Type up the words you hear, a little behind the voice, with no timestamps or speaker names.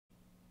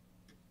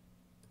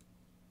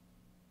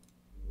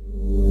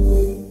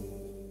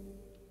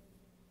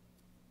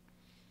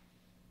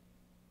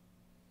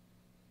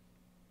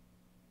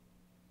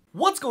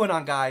going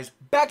on, guys?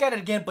 Back at it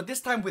again, but this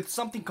time with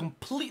something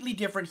completely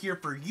different here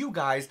for you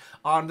guys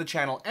on the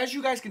channel. As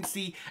you guys can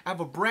see, I have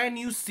a brand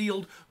new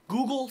sealed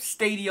Google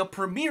Stadia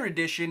Premiere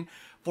Edition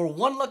for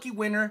one lucky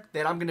winner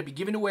that I'm going to be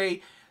giving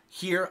away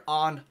here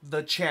on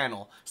the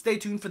channel. Stay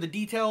tuned for the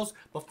details,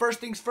 but first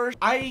things first,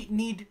 I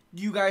need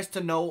you guys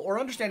to know or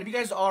understand, if you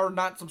guys are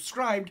not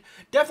subscribed,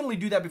 definitely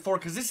do that before,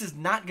 because this is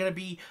not going to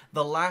be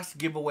the last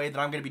giveaway that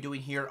I'm going to be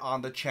doing here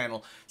on the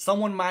channel.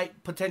 Someone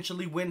might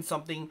potentially win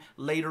something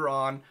later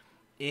on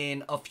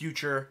in a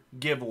future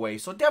giveaway,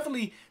 so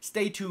definitely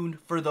stay tuned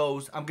for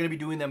those. I'm going to be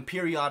doing them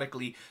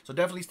periodically, so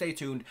definitely stay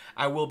tuned.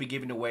 I will be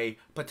giving away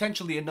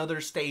potentially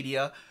another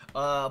Stadia,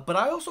 but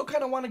I also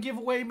kind of want to give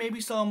away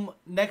maybe some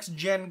next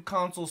gen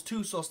consoles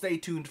too, so stay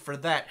tuned for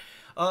that.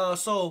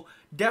 So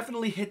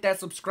definitely hit that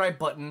subscribe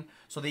button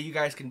so that you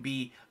guys can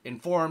be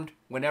informed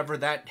whenever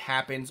that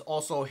happens.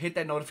 Also hit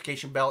that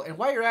notification bell, and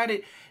while you're at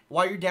it,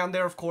 while you're down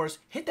there, of course,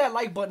 hit that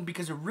like button,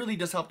 because it really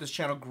does help this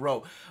channel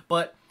grow.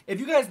 But if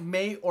you guys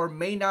may or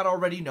may not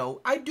already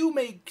know, I do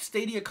make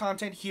Stadia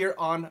content here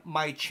on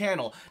my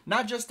channel.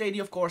 Not just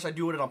Stadia, of course. I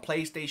do it on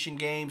PlayStation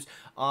games,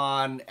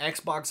 on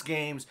Xbox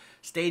games,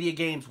 Stadia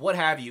games, what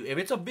have you. If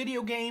it's a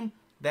video game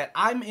that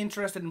I'm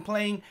interested in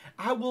playing,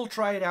 I will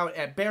try it out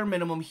at bare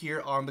minimum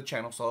here on the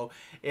channel. So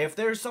if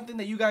there's something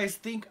that you guys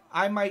think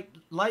I might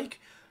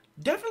like,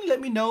 definitely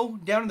let me know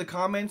down in the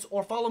comments,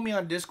 or follow me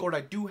on Discord.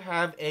 I do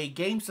have a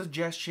game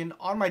suggestion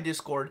on my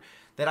Discord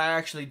that I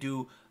actually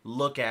do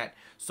look at,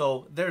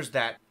 so there's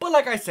that. But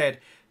like I said,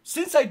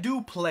 since I do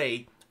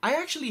play, I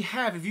actually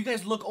have, if you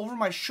guys look over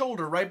my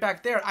shoulder right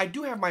back there, I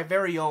do have my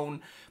very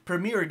own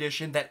Premiere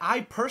Edition that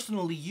I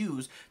personally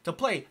use to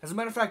play. As a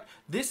matter of fact,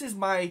 this is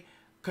my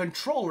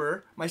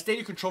controller, my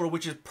Stadia controller,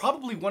 which is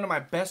probably one of my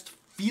best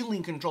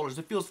feeling controllers.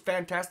 It feels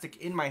fantastic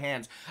in my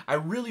hands. I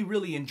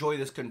really enjoy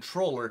this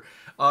controller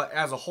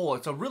as a whole.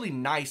 It's a really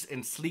nice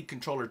and sleek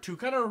controller too.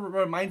 Kind of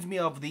reminds me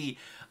of the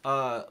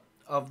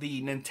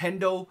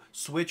Nintendo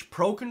Switch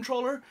Pro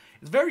controller.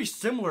 It's very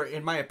similar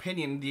in my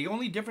opinion. The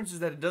only difference is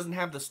that it doesn't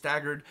have the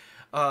staggered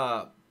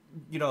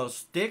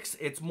sticks.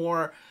 It's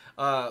more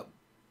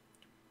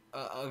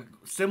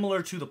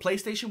similar to the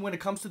PlayStation when it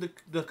comes to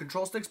the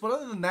control sticks. But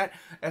other than that,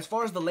 as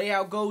far as the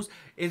layout goes,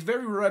 it's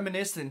very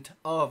reminiscent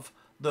of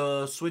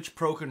the Switch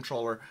Pro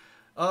controller.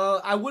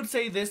 I would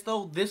say this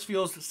though, this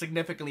feels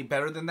significantly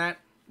better than that.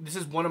 This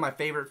is one of my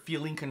favorite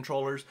feeling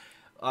controllers,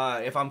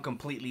 if I'm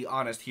completely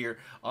honest here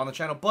on the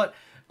channel. But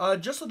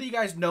just so that you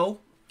guys know,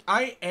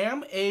 I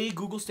am a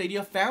Google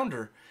Stadia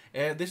founder.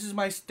 This is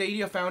my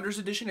Stadia Founders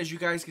Edition. As you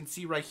guys can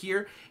see right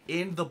here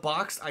in the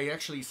box, I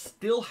actually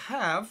still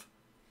have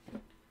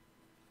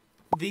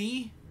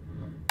the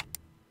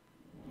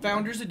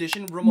Founders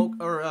Edition remote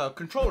or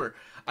controller.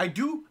 I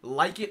do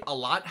like it a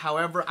lot.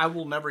 However, I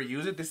will never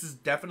use it. This is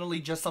definitely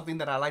just something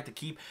that I like to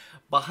keep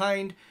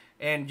behind,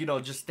 and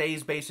just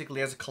stays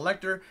basically as a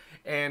collector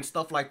and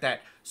stuff like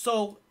that.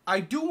 So I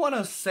do want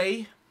to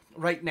say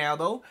right now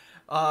though,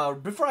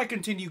 before I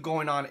continue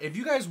going on, if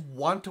you guys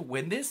want to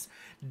win this,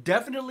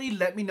 definitely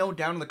let me know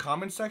down in the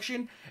comment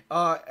section.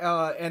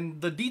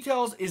 And the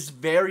details is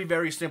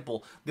very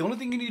simple. The only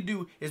thing you need to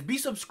do is be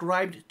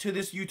subscribed to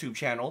this YouTube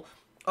channel,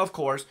 of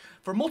course,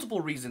 for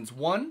multiple reasons.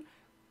 One,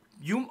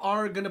 you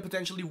are going to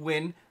potentially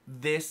win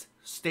this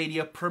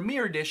Stadia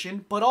Premiere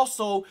Edition, but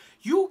also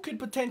you could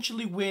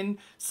potentially win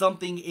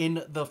something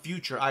in the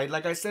future.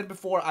 Like I said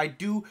before, I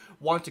do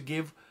want to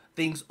give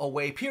things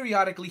away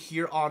periodically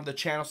here on the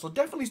channel, so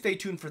definitely stay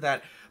tuned for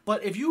that.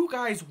 But if you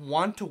guys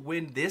want to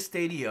win this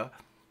Stadia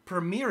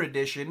Premiere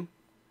Edition,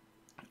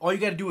 all you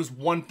got to do is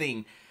one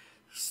thing.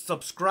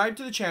 Subscribe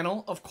to the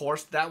channel, of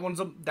course. That one's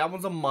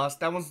a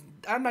must.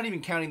 I'm not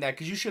even counting that,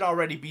 because you should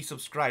already be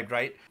subscribed,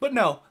 right? But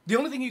no, the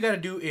only thing you gotta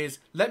do is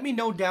let me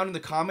know down in the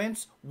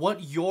comments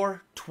what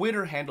your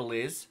Twitter handle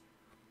is,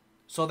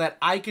 so that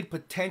I could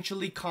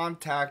potentially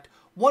contact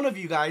one of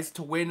you guys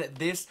to win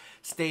this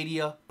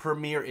Stadia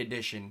Premiere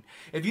Edition.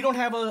 If you don't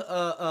have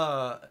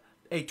a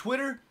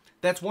Twitter,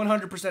 that's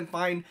 100%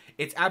 fine.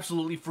 It's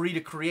absolutely free to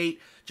create.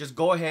 Just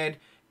go ahead,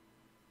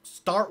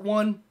 start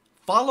one,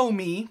 follow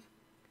me.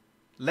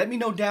 Let me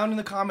know down in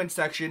the comment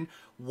section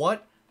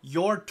what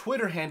your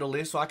Twitter handle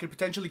is, so I could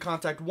potentially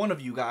contact one of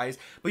you guys.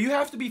 But you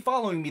have to be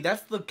following me.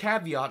 That's the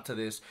caveat to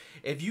this.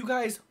 If you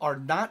guys are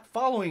not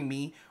following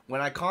me when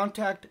I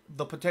contact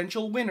the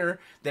potential winner,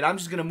 then I'm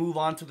just going to move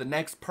on to the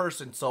next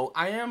person. So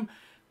I am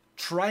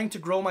trying to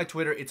grow my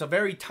Twitter. It's a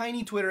very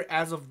tiny Twitter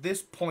as of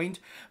this point,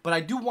 but I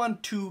do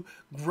want to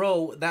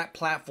grow that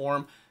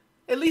platform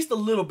at least a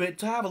little bit,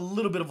 to have a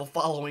little bit of a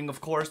following,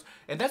 of course.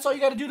 And that's all you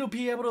got to do to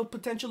be able to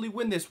potentially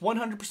win this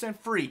 100%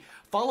 free.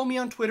 Follow me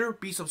on Twitter,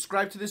 be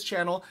subscribed to this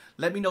channel,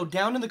 let me know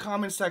down in the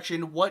comment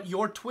section what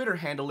your Twitter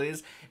handle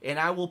is, and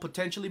I will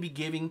potentially be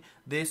giving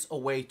this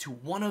away to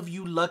one of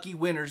you lucky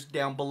winners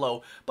down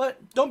below.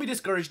 But don't be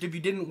discouraged if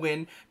you didn't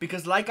win,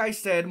 because like I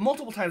said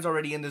multiple times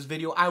already in this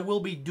video, I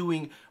will be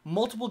doing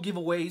multiple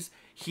giveaways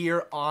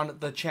here on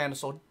the channel.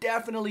 So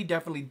definitely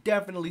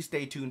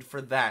stay tuned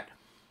for that.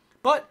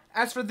 But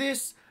as for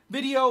this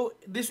video,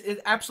 this is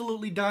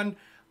absolutely done.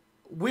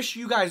 wish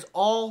you guys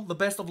all the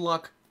best of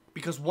luck,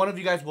 because one of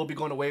you guys will be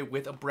going away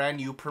with a brand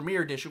new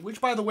Premiere Edition, which,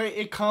 by the way,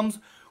 it comes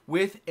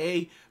with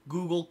a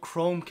Google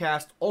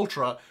Chromecast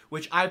Ultra,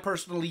 which I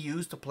personally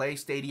use to play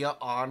Stadia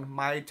on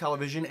my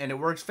television, and it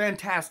works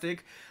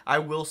fantastic. I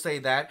will say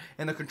that.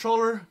 And the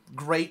controller,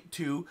 great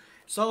too.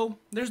 So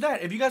there's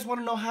that. If you guys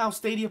want to know how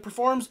Stadia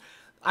performs,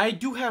 I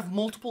do have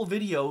multiple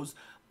videos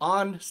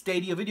on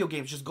Stadia video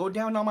games. Just go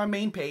down on my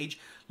main page,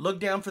 look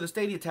down for the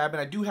Stadia tab,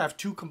 and I do have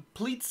 2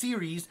 complete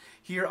series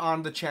here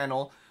on the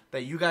channel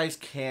that you guys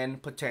can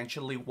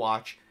potentially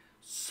watch,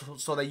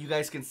 so that you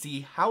guys can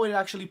see how it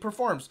actually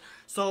performs.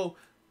 So,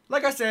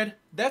 like I said,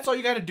 that's all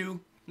you got to do.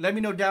 Let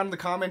me know down in the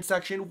comment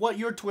section what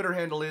your Twitter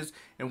handle is,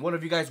 and one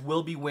of you guys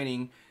will be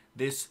winning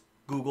this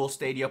Google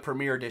Stadia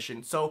Premiere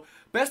Edition. So,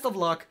 best of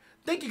luck.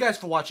 Thank you guys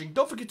for watching.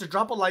 Don't forget to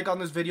drop a like on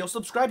this video.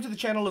 Subscribe to the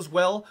channel as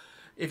well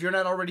if you're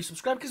not already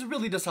subscribed, because it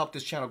really does help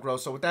this channel grow.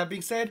 So with that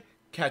being said,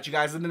 catch you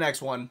guys in the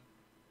next one.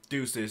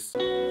 Deuces.